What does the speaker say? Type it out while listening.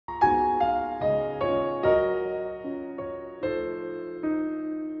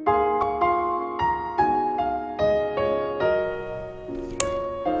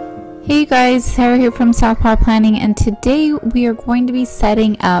Hey guys, Sarah here from Southpaw Planning, and today we are going to be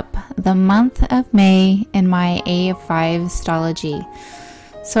setting up the month of May in my A5 Stalogy.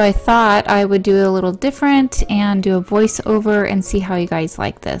 So I thought I would do a little different and do a voiceover and see how you guys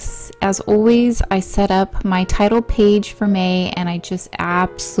like this. As always, I set up my title page for May and I just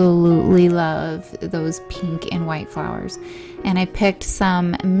absolutely love those pink and white flowers. And I picked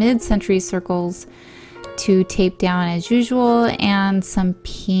some mid-century circles to tape down as usual, and some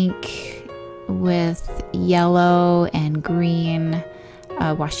pink with yellow and green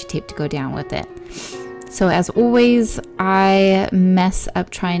washi tape to go down with it. So as always, I mess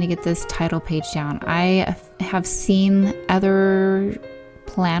up trying to get this title page down. I have seen other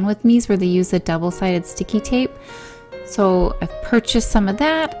plan with me's where they use a double-sided sticky tape. So I've purchased some of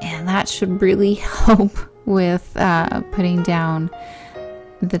that, and that should really help with putting down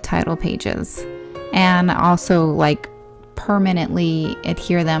the title pages. And also like permanently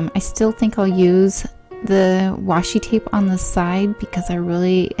adhere them. I still think I'll use the washi tape on the side because I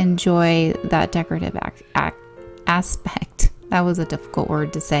really enjoy that decorative aspect. That was a difficult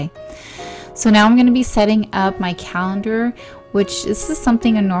word to say. So now I'm going to be setting up my calendar, which this is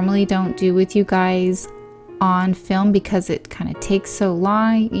something I normally don't do with you guys on film because it kind of takes so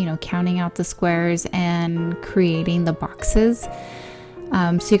long, you know, counting out the squares and creating the boxes.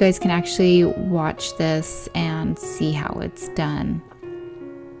 So you guys can actually watch this and see how it's done.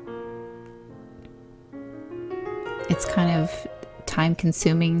 It's kind of time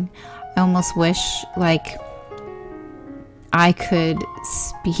consuming. I almost wish like I could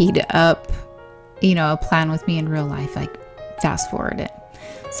speed up, you know, a plan with me in real life, like fast forward it.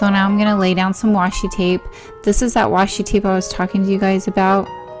 So now I'm going to lay down some washi tape. This is that washi tape I was talking to you guys about,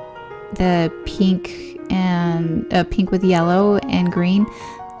 the pink and pink with yellow and green.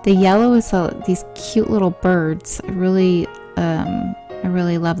 The yellow is these cute little birds. I really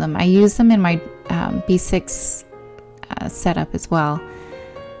love them. I use them in my B6 setup as well.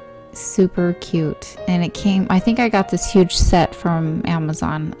 Super cute. And it came, I think I got this huge set from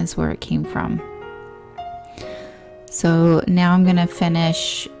Amazon is where it came from. So now I'm gonna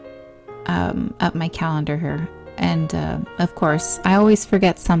finish up my calendar here. And of course, I always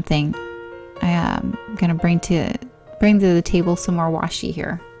forget something. I am gonna bring to the table some more washi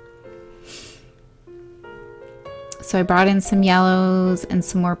here. So I brought in some yellows and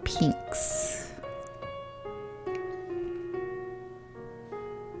some more pinks.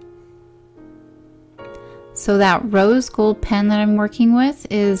 So that rose gold pen that I'm working with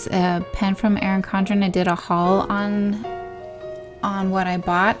is a pen from Erin Condren. I did a haul on what I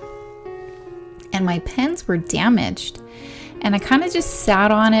bought, and my pens were damaged. And I kind of just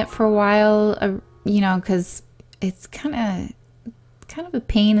sat on it for a while, you know, because it's kind of a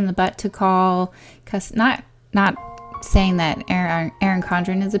pain in the butt to call. Not saying that Erin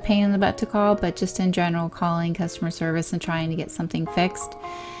Condren is a pain in the butt to call, but just in general, calling customer service and trying to get something fixed.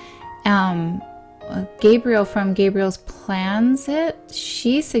 Gabriel from Gabriel's Plans It,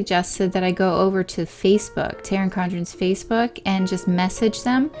 she suggested that I go over to Facebook, to Erin Condren's Facebook, and just message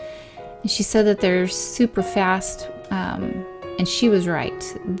them. And she said that they're super fast. And she was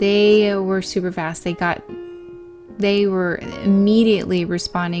right. They were super fast. They were immediately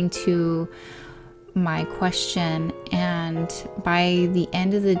responding to my question, and by the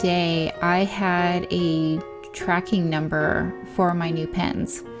end of the day, I had a tracking number for my new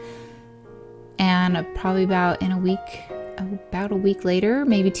pens. And probably about a week later,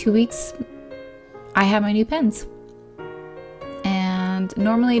 maybe 2 weeks, I have my new pens. And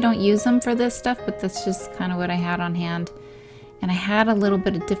normally I don't use them for this stuff, but that's just kind of what I had on hand. And I had a little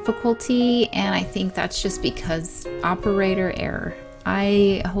bit of difficulty, and I think that's just because operator error.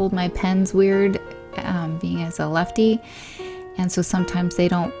 I hold my pens weird, being as a lefty, and so sometimes they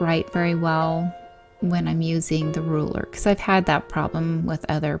don't write very well when I'm using the ruler, because I've had that problem with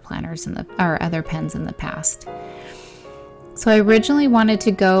other planners or other pens in the past. So I originally wanted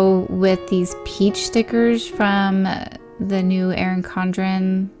to go with these peach stickers from the new Erin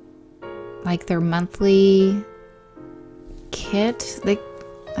Condren, like their monthly kit.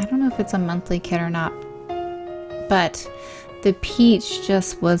 I don't know if it's a monthly kit or not, but the peach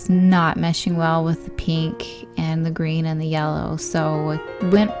just was not meshing well with the pink and the green and the yellow. So I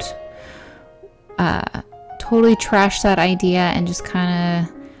went totally trashed that idea and just kind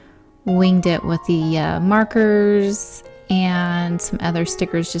of winged it with the markers and some other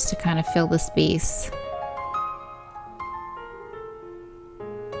stickers just to kind of fill the space.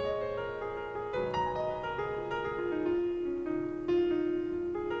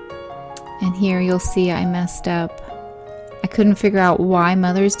 And here you'll see I messed up. I couldn't figure out why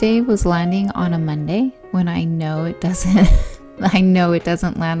Mother's Day was landing on a Monday when I know it doesn't I know it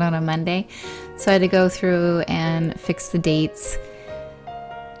doesn't land on a Monday. So I had to go through and fix the dates.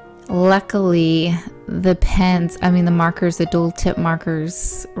 Luckily, the pens, I mean the markers, the dual tip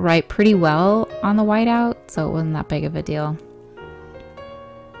markers, write pretty well on the whiteout, so it wasn't that big of a deal.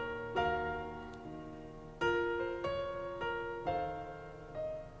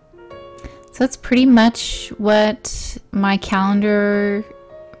 So that's pretty much what my calendar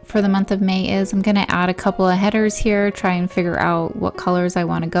for the month of May is. I'm going to add a couple of headers here, try and figure out what colors I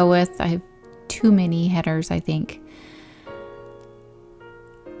want to go with. I have too many headers, I think.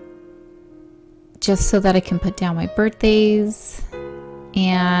 Just so that I can put down my birthdays.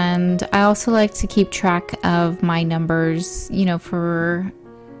 And I also like to keep track of my numbers, you know, for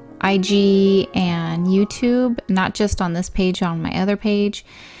IG and YouTube, not just on this page, on my other page.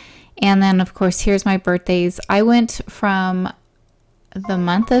 And then of course, here's my birthdays. I went from the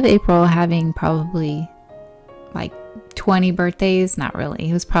month of April having probably like 20 birthdays. Not really.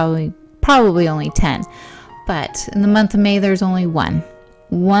 It was probably only 10. But in the month of May, there's only one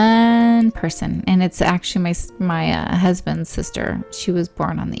person, and it's actually my husband's sister. She was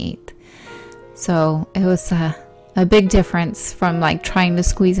born on the 8th. So it was a big difference from like trying to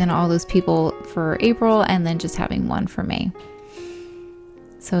squeeze in all those people for April and then just having one for May.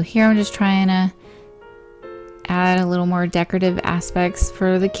 So here I'm just trying to add a little more decorative aspects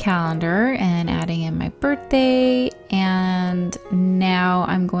for the calendar and adding in my birthday. And now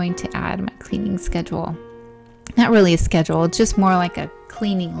I'm going to add my cleaning schedule. Not really a schedule, it's just more like a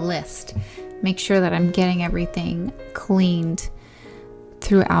cleaning list. Make sure that I'm getting everything cleaned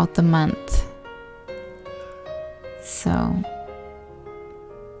throughout the month. So,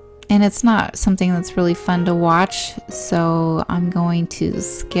 and it's not something that's really fun to watch, so I'm going to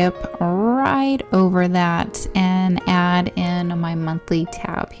skip right over that and add in my monthly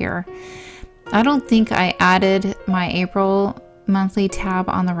tab here. I don't think I added my April monthly tab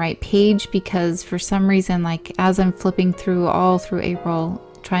on the right page, because for some reason, like as I'm flipping through all through April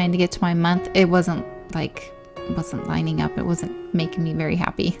trying to get to my month, it wasn't lining up. It wasn't making me very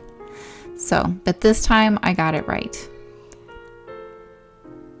happy. So, but this time I got it right.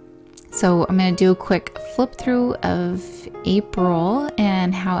 So I'm going to do a quick flip through of April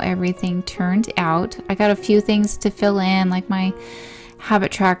and how everything turned out. I got a few things to fill in, like my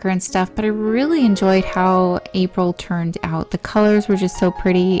habit tracker and stuff, but I really enjoyed how April turned out. The colors were just so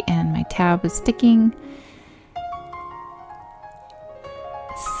pretty and my tab is sticking.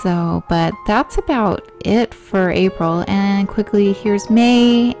 So, but that's about it for April. And quickly, here's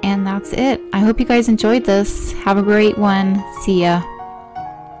May, and that's it. I hope you guys enjoyed this. Have a great one. See ya.